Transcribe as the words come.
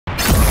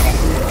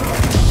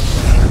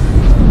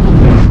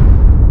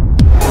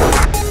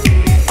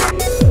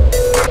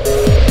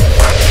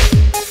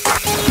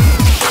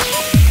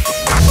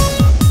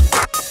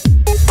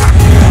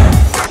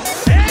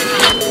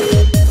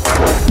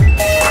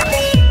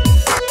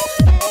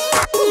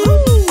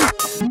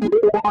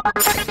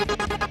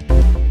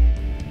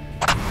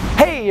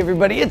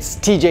everybody, it's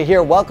TJ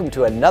here. Welcome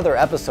to another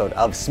episode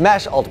of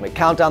Smash Ultimate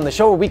Countdown, the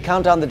show where we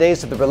count down the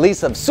days to the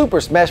release of Super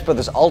Smash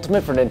Bros.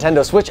 Ultimate for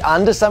Nintendo Switch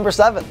on December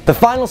 7th. The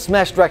final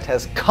Smash Direct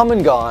has come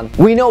and gone.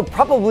 We know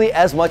probably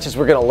as much as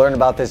we're going to learn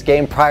about this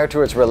game prior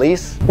to its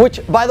release,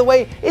 which, by the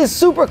way, is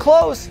super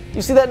close.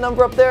 You see that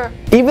number up there?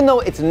 Even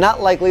though it's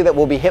not likely that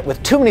we'll be hit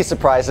with too many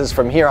surprises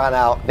from here on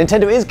out,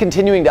 Nintendo is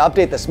continuing to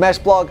update the Smash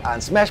blog on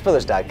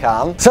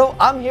SmashBrothers.com. So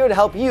I'm here to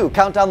help you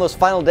count down those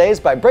final days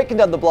by breaking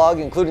down the blog,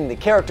 including the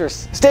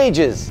characters,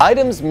 stages,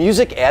 items,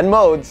 music, and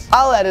modes.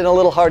 I'll add in a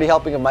little hearty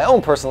helping of my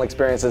own personal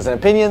experiences and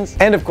opinions.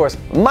 And of course,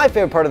 my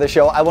favorite part of the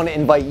show, I want to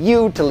invite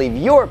you to leave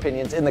your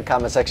opinions in the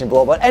comment section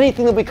below about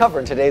anything that we cover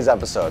in today's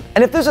episode.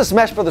 And if there's a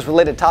Smash Brothers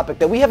related topic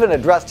that we haven't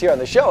addressed here on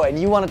the show and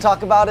you want to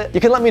talk about it, you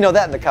can let me know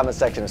that in the comment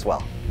section as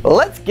well.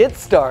 Let's get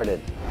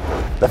started.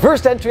 The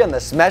first entry on the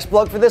Smash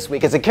blog for this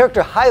week is a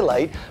character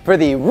highlight for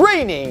the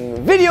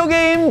reigning video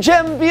game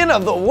champion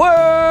of the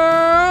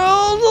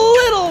world,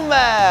 Little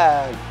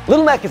Mac.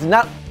 Little Mac is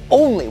not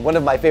only one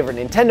of my favorite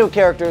Nintendo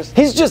characters,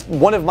 he's just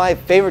one of my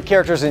favorite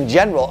characters in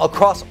general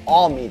across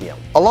all medium.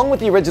 Along with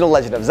the original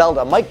Legend of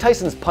Zelda, Mike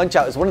Tyson's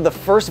Punch-Out is one of the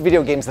first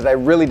video games that I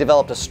really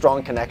developed a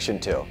strong connection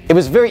to. It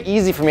was very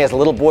easy for me as a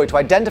little boy to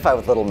identify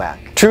with Little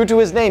Mac. True to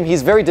his name,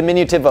 he's very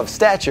diminutive of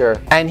stature,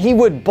 and he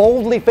would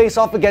boldly face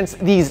off against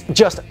these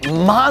just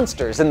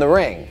monsters in the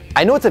ring.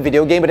 I know it's a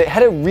video game, but it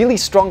had a really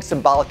strong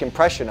symbolic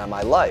impression on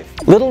my life.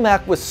 Little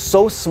Mac was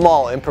so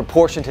small in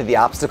proportion to the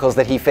obstacles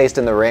that he faced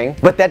in the ring,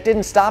 but that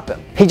didn't stop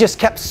him. He just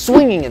kept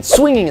swinging and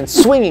swinging and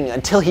swinging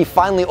until he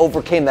finally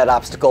overcame that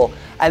obstacle,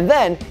 and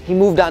then he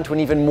moved on to an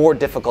even more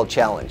difficult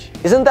challenge.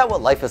 Isn't that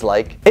what life is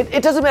like?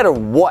 It doesn't matter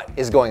what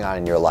is going on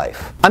in your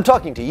life. I'm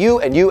talking to you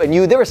and you and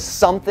you. There is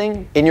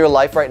something in your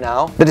life right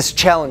now that is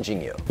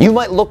challenging you. You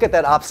might look at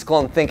that obstacle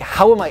and think,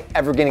 how am I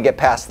ever going to get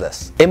past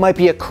this? It might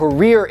be a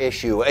career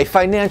issue, a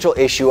financial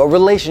issue, a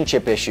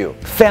relationship issue,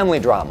 family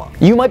drama.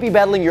 You might be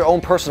battling your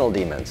own personal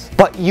demons,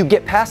 but you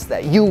get past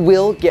that. You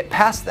will get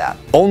past that,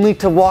 only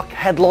to walk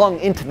headlong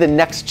into the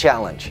next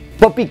challenge.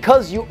 But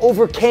because you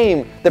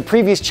overcame the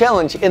previous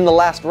challenge in the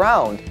last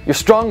round, you're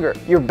stronger,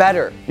 you're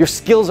better, your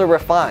skills are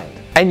refined,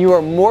 and you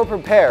are more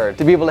prepared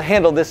to be able to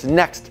handle this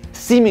next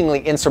seemingly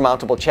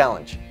insurmountable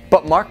challenge.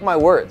 But mark my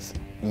words,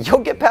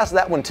 you'll get past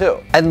that one too.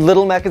 And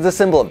Little Mac is a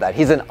symbol of that.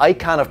 He's an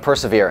icon of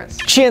perseverance.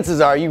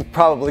 Chances are you've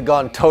probably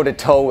gone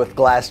toe-to-toe with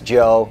Glass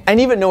Joe, and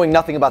even knowing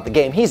nothing about the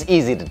game, he's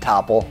easy to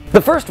topple.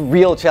 The first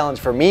real challenge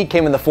for me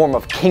came in the form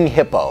of King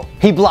Hippo.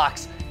 He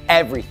blocks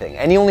everything,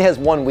 and he only has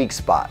one weak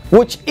spot,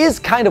 which is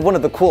kind of one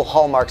of the cool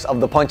hallmarks of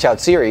the Punch-Out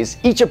series.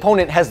 Each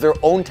opponent has their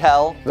own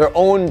tell, their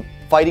own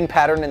fighting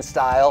pattern and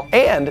style,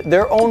 and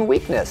their own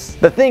weakness.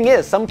 The thing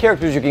is, some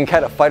characters you can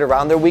kind of fight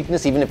around their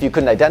weakness even if you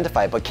couldn't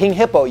identify it, but King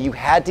Hippo, you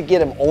had to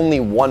get him only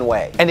one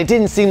way. And it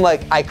didn't seem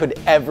like I could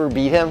ever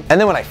beat him. And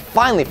then when I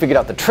finally figured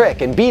out the trick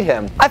and beat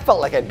him, I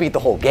felt like I'd beat the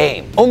whole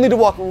game, only to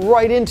walk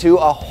right into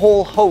a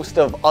whole host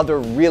of other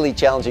really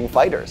challenging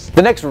fighters.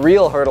 The next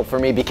real hurdle for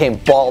me became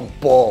Bald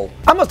Bull.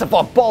 I must have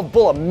fought Bald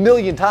Bull a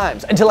million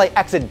times until I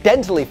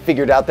accidentally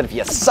figured out that if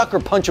you sucker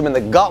punch him in the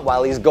gut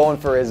while he's going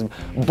for his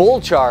bull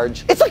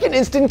charge, it's like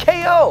an instant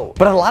KO.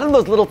 But a lot of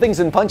those little things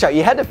in Punch-Out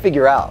you had to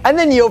figure out. And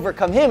then you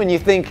overcome him and you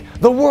think,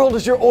 the world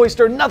is your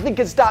oyster, nothing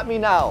can stop me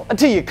now.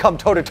 Until you come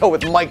toe-to-toe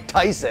with Mike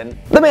Tyson.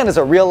 The man is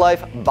a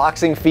real-life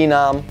boxing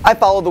phenom. I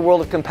follow the world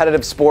of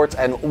competitive sports,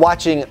 and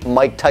watching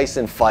Mike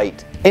Tyson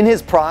fight. In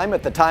his prime,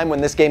 at the time when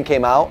this game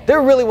came out,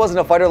 there really wasn't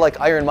a fighter like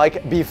Iron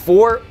Mike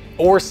before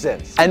or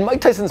since. And Mike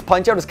Tyson's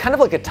Punch-Out is kind of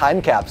like a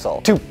time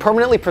capsule to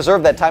permanently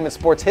preserve that time in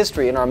sports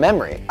history in our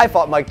memory. I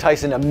fought Mike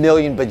Tyson a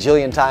million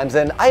bajillion times,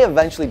 and I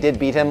eventually did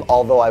beat him,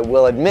 although I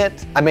will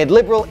admit, I made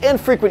liberal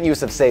and frequent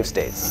use of save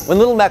states. When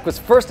Little Mac was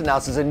first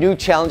announced as a new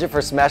challenger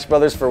for Smash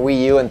Bros. For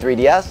Wii U and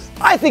 3DS,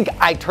 I think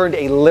I turned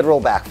a literal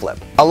backflip.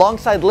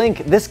 Alongside Link,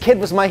 this kid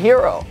was my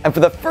hero. And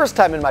for the first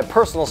time in my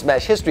personal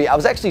Smash history, I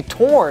was actually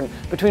torn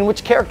between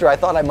which character I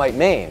thought I might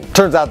main.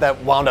 Turns out that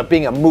wound up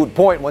being a moot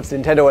point once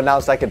Nintendo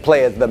announced I could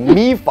play as the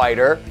Mii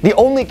fighter. The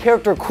only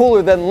character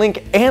cooler than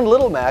Link and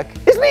Little Mac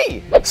is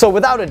me! So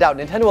without a doubt,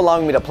 Nintendo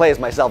allowing me to play as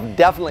myself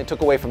definitely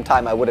took away from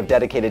time I would have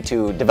dedicated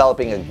to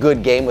developing a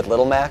good game with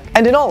Little Mac.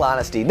 And in all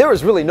honesty, there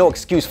is really no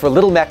excuse for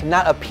Little Mac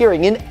not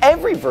appearing in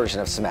every version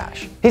of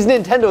Smash. He's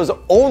Nintendo's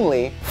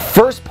only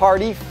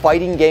first-party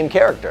fighting game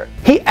character.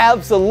 He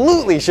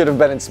absolutely should have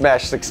been in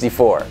Smash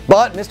 64.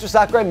 But Mr.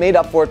 Sakurai made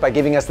up for it by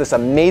giving us this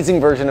amazing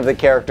version of the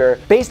character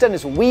based on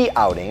his Wii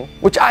outing,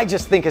 which I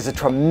just think is a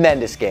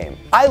tremendous game.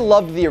 I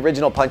loved the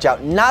original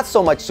Punch-Out, not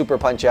so much Super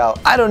Punch-Out.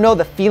 I don't know,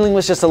 the feeling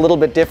was just a little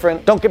bit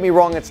different. Don't get me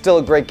wrong, it's still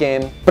a great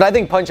game, but I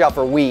think Punch-Out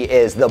for Wii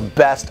is the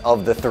best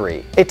of the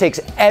three. It takes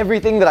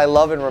everything that I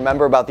love and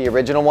remember about the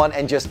original one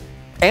and just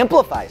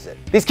amplifies it.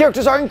 These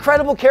characters are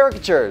incredible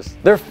caricatures.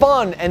 They're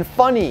fun and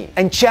funny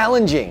and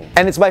challenging.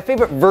 And it's my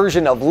favorite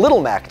version of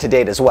Little Mac to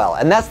date as well.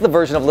 And that's the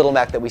version of Little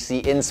Mac that we see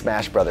in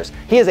Smash Brothers.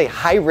 He is a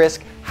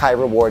high-risk, high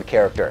reward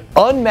character.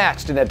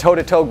 Unmatched in a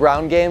toe-to-toe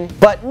ground game,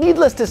 but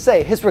needless to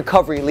say, his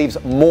recovery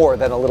leaves more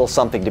than a little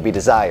something to be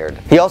desired.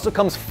 He also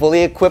comes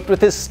fully equipped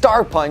with his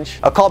Star Punch,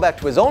 a callback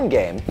to his own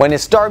game. When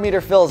his star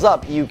meter fills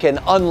up, you can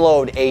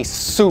unload a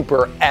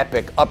super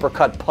epic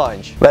uppercut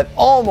punch that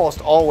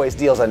almost always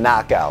deals a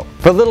knockout.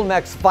 For Little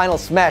Mac's final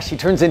smash, he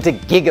turns into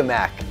Giga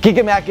Mac.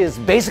 Giga Mac is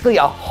basically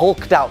a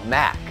hulked out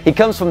Mac. He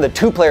comes from the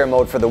 2-player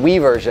mode for the Wii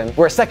version,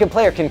 where a second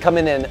player can come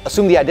in and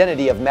assume the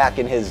identity of Mac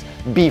in his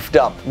beefed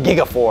up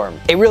Giga form.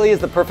 It really is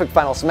the perfect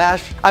final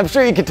smash. I'm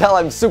sure you can tell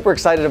I'm super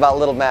excited about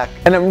Little Mac,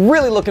 and I'm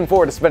really looking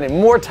forward to spending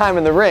more time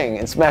in the ring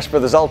in Smash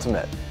Bros.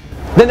 Ultimate.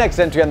 The next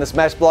entry on the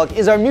Smash blog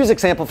is our music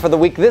sample for the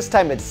week. This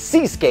time it's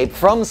Seascape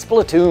from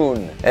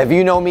Splatoon. If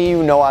you know me,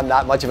 you know I'm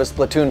not much of a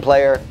Splatoon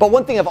player, but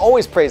one thing I've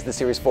always praised the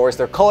series for is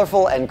their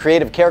colorful and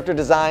creative character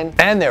design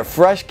and their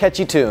fresh,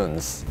 catchy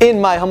tunes. In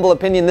my humble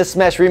opinion, this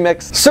Smash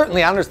remix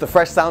certainly honors the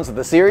fresh sounds of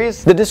the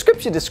series. The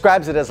description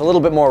describes it as a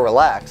little bit more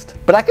relaxed,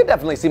 but I could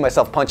definitely see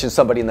myself punching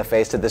somebody in the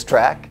face to this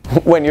track.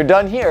 When you're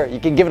done here, you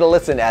can give it a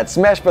listen at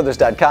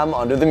smashbrothers.com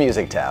under the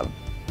music tab.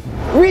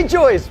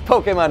 Rejoice,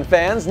 Pokemon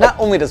fans! Not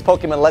only does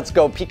Pokemon Let's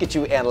Go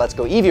Pikachu and Let's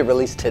Go Eevee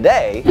release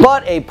today,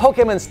 but a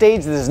Pokemon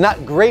stage that has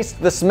not graced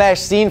the Smash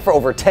scene for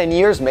over 10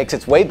 years makes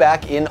its way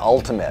back in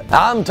Ultimate.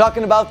 I'm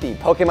talking about the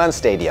Pokemon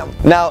Stadium.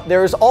 Now,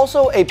 there is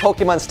also a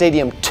Pokemon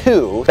Stadium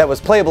 2 that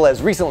was playable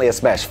as recently as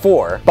Smash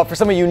 4, but for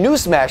some of you new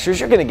Smashers,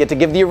 you're going to get to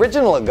give the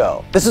original a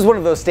go. This is one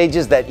of those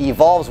stages that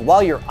evolves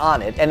while you're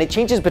on it, and it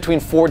changes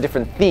between 4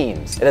 different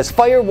themes. It has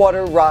fire,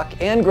 water, rock,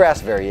 and grass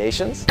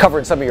variations,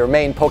 covering some of your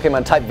main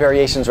Pokemon type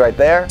variations right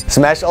there.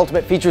 Smash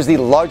Ultimate features the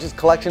largest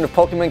collection of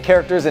Pokemon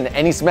characters in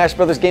any Smash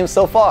Bros. Game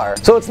so far,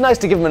 so it's nice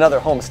to give them another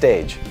home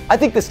stage. I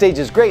think the stage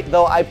is great,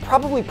 though I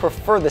probably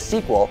prefer the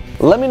sequel.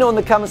 Let me know in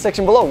the comment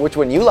section below which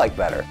one you like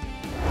better.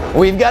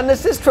 We've got an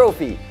assist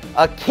trophy!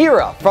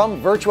 Akira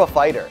from Virtua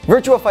Fighter.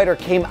 Virtua Fighter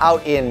came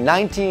out in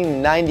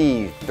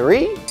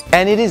 1993,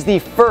 and it is the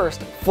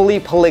first fully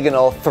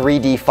polygonal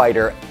 3D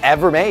fighter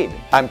ever made,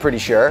 I'm pretty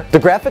sure. The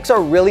graphics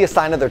are really a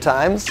sign of their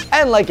times,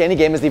 and like any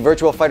game, as the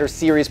Virtua Fighter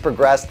series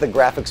progressed, the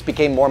graphics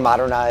became more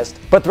modernized.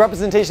 But the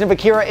representation of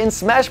Akira in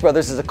Smash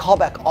Bros. Is a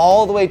callback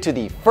all the way to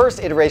the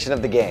first iteration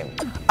of the game.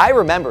 I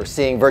remember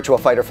seeing Virtua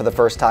Fighter for the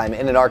first time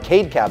in an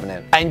arcade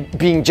cabinet and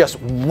being just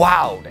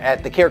wowed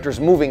at the characters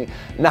moving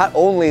not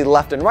only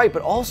left and right,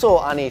 but also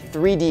on a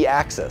 3D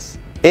axis.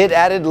 It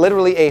added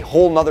literally a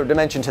whole nother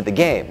dimension to the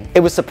game. It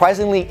was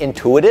surprisingly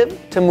intuitive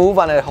to move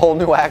on a whole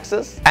new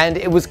axis, and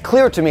it was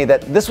clear to me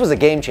that this was a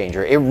game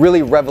changer. It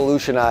really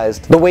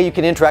revolutionized the way you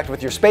can interact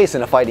with your space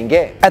in a fighting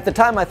game. At the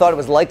time, I thought it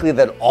was likely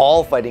that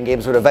all fighting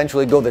games would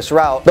eventually go this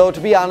route, though to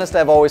be honest,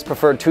 I've always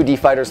preferred 2D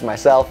fighters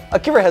myself.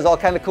 Akira has all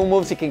kind of cool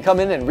moves. He can come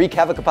in and wreak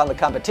havoc upon the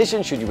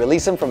competition should you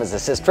release him from his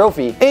assist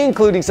trophy,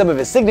 including some of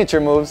his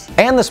signature moves.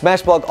 And the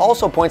Smash blog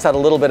also points out a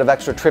little bit of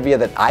extra trivia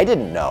that I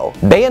didn't know.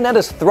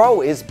 Bayonetta's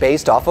throw is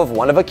based off of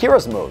one of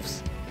Akira's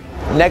moves.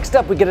 Next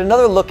up, we get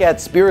another look at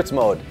Spirits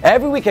mode.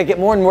 Every week I get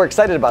more and more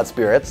excited about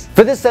Spirits.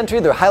 For this entry,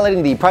 they're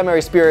highlighting the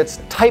primary Spirits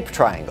type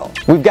triangle.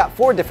 We've got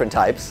 4 different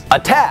types: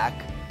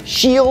 Attack,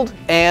 Shield,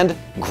 and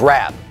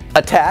Grab.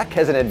 Attack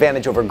has an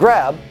advantage over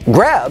Grab,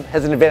 Grab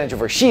has an advantage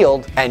over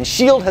Shield, and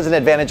Shield has an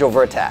advantage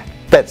over Attack.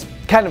 That's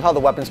kind of how the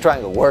weapons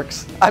triangle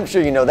works. I'm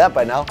sure you know that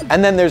by now.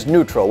 And then there's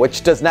Neutral,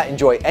 which does not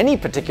enjoy any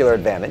particular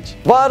advantage,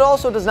 but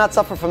also does not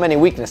suffer from any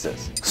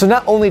weaknesses. So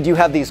not only do you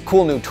have these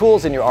cool new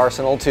tools in your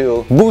arsenal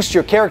to boost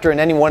your character in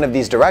any one of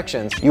these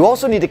directions, you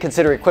also need to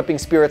consider equipping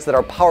spirits that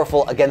are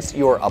powerful against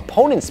your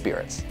opponent's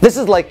spirits. This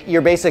is like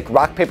your basic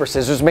rock, paper,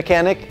 scissors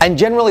mechanic, and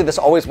generally this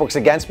always works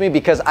against me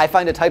because I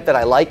find a type that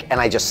I like and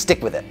I just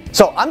stick with it.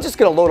 So I'm just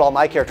gonna load all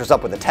my characters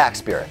up with attack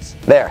spirits.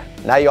 There,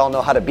 now you all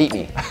know how to beat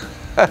me.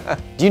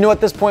 Do you know at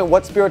this point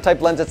what spirit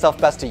type lends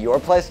itself best to your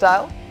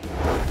playstyle?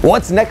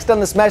 What's next on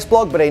the Smash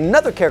blog but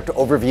another character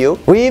overview?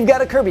 We've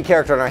got a Kirby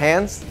character on our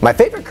hands. My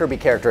favorite Kirby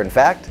character, in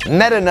fact,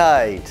 Meta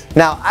Knight.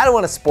 Now, I don't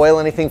want to spoil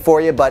anything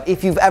for you, but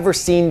if you've ever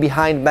seen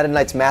behind Meta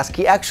Knight's mask,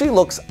 he actually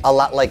looks a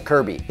lot like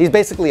Kirby. He's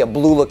basically a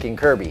blue-looking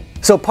Kirby.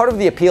 So part of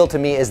the appeal to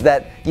me is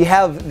that you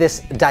have this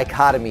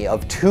dichotomy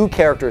of 2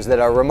 characters that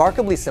are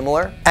remarkably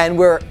similar, and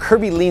where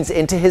Kirby leans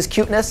into his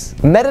cuteness,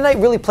 Meta Knight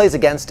really plays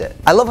against it.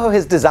 I love how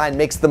his design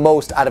makes the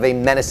most out of a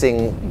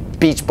menacing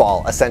beach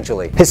ball,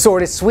 essentially. His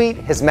sword is sweet,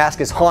 his mask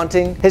is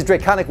haunting, his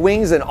draconic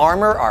wings and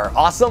armor are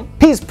awesome.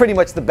 He's pretty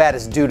much the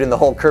baddest dude in the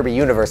whole Kirby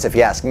universe if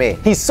you ask me.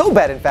 He's so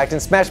bad, in fact, in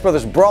Smash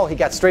Bros. Brawl he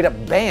got straight up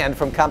banned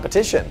from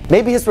competition.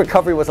 Maybe his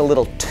recovery was a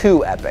little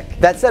too epic.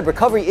 That said,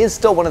 recovery is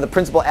still one of the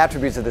principal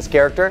attributes of this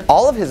character.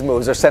 All of his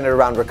moves are centered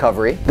around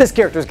recovery. This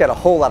character's got a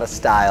whole lot of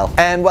style,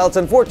 and while it's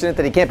unfortunate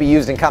that he can't be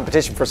used in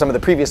competition for some of the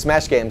previous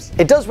Smash games,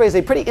 it does raise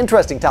a pretty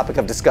interesting topic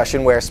of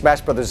discussion where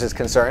Smash Bros. Is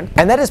concerned,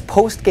 and that is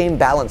post-game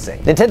balancing.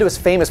 Nintendo is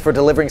famous for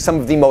delivering some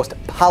of the most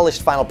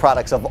polished final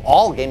products of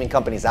all gaming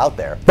companies out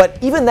there. But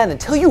even then,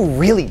 until you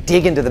really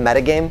dig into the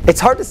metagame, it's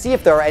hard to see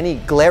if there are any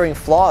glaring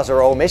flaws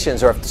or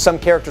omissions, or if some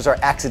characters are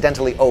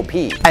accidentally OP.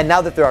 And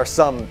now that there are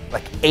some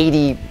like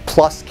 80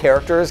 plus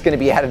characters going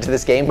to be added to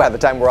this game by the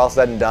time we're all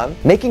said and done,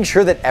 making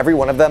sure that every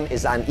one of them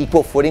is on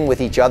equal footing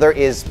with each other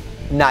is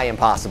nigh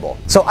impossible.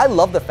 So I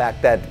love the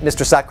fact that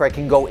Mr. Sakurai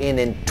can go in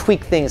and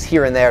tweak things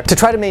here and there to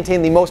try to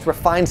maintain the most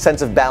refined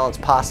sense of balance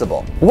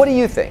possible. What do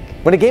you think?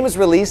 When a game is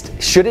released,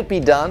 should it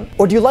be done?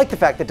 Or do you like the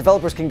fact that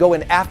developers can go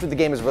in after the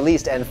game is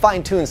released and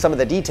fine-tune some of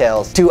the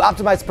details to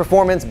optimize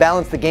performance,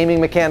 balance the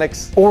gaming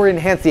mechanics, or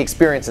enhance the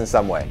experience in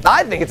some way?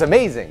 I think it's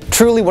amazing.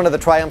 Truly one of the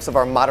triumphs of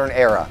our modern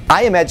era.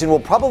 I imagine we'll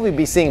probably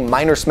be seeing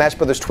minor Smash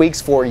Bros.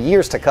 Tweaks for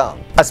years to come,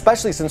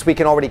 especially since we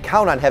can already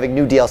count on having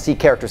new DLC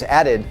characters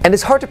added, and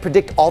it's hard to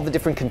predict all the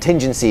different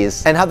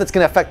contingencies and how that's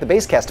going to affect the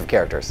base cast of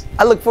characters.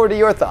 I look forward to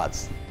your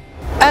thoughts.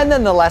 And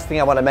then the last thing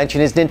I want to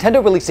mention is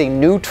Nintendo releasing a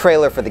new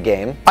trailer for the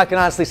game. I can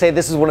honestly say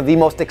this is one of the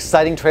most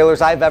exciting trailers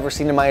I've ever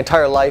seen in my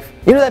entire life.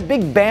 You know that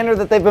big banner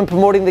that they've been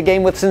promoting the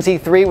game with since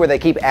E3, where they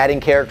keep adding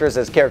characters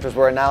as characters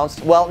were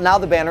announced? Well, now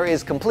the banner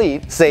is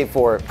complete, save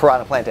for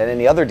Piranha Plant and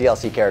any other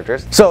DLC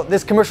characters. So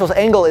this commercial's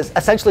angle is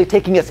essentially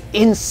taking us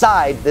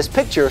inside this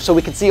picture so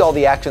we can see all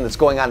the action that's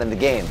going on in the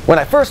game. When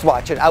I first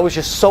watched it, I was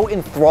just so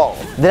enthralled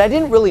that I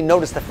didn't really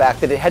notice the fact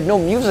that it had no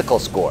musical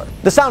score.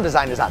 The sound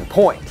design is on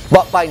point,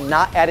 but by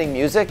not adding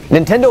music,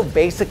 Nintendo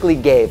basically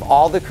gave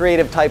all the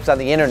creative types on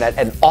the internet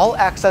an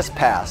all-access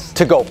pass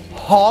to go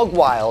hog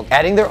wild,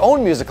 adding their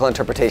own musical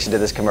interpretation to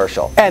this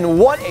commercial. And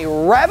what a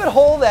rabbit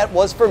hole that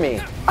was for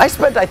me. I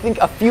spent, I think,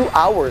 a few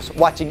hours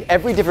watching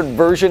every different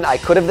version I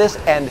could of this,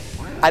 and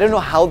I don't know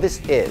how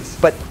this is,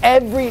 but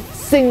every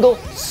single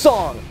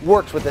song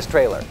works with this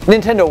trailer.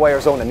 Nintendo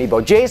Wire's own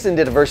amiibo Jason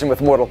did a version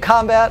with Mortal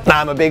Kombat.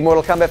 I'm a big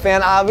Mortal Kombat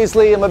fan,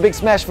 obviously I'm a big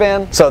Smash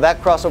fan, so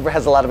that crossover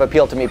has a lot of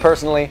appeal to me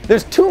personally.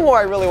 There's two more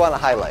I really want to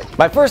highlight.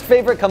 My first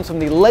favorite comes from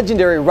the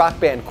legendary rock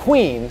band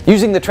Queen,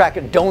 using the track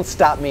Don't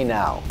Stop Me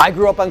Now. I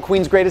grew up on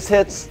Queen's greatest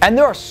hits, and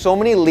there are so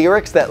many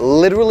lyrics that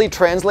literally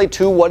translate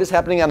to what is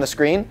happening on the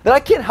screen that I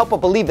can't help but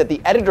believe that the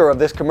editor of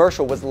this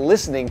commercial was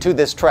listening to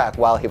this track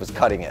while he was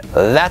cutting it.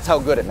 That's how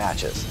good it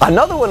matches.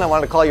 Another one I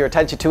want to call your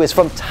attention to is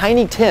from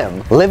Tiny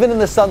Tim, living in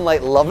the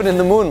sunlight, loving in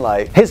the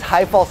moonlight. His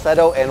high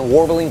falsetto and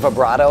warbling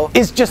vibrato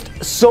is just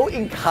so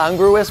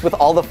incongruous with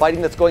all the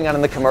fighting that's going on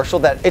in the commercial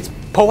that it's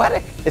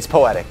poetic. It's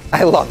poetic.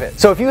 I love it.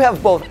 So if you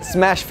have both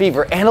Smash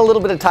fever and a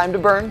little bit of time to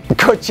burn,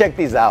 go check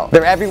these out.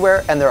 They're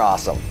everywhere and they're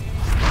awesome.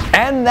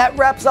 And that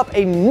wraps up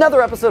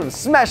another episode of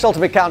Smash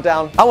Ultimate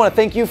Countdown. I want to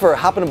thank you for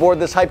hopping aboard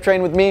this hype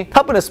train with me,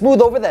 helping to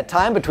smooth over that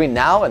time between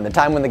now and the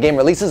time when the game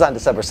releases on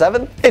December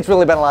 7th. It's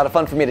really been a lot of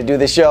fun for me to do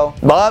this show,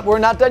 but we're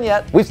not done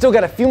yet. We've still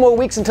got a few more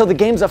weeks until the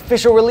game's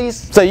official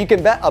release, so you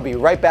can bet I'll be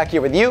right back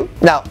here with you.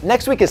 Now,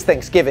 next week is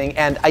Thanksgiving,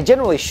 and I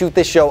generally shoot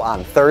this show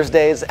on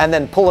Thursdays and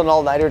then pull an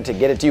all-nighter to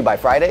get it to you by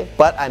Friday,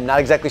 but I'm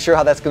not exactly sure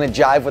how that's going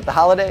to jive with the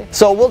holiday,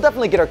 so we'll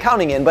definitely get our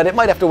counting in, but it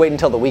might have to wait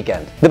until the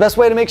weekend. The best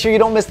way to make sure you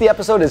don't miss the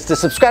episode is to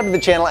subscribe to the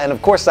channel and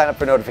of course sign up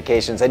for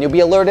notifications, and you'll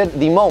be alerted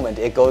the moment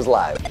it goes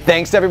live.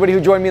 Thanks to everybody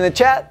who joined me in the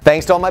chat.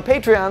 Thanks to all my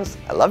Patreons.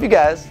 I love you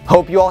guys.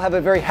 Hope you all have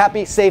a very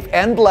happy, safe,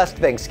 and blessed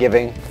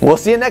Thanksgiving. We'll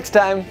see you next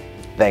time.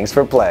 Thanks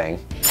for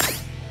playing.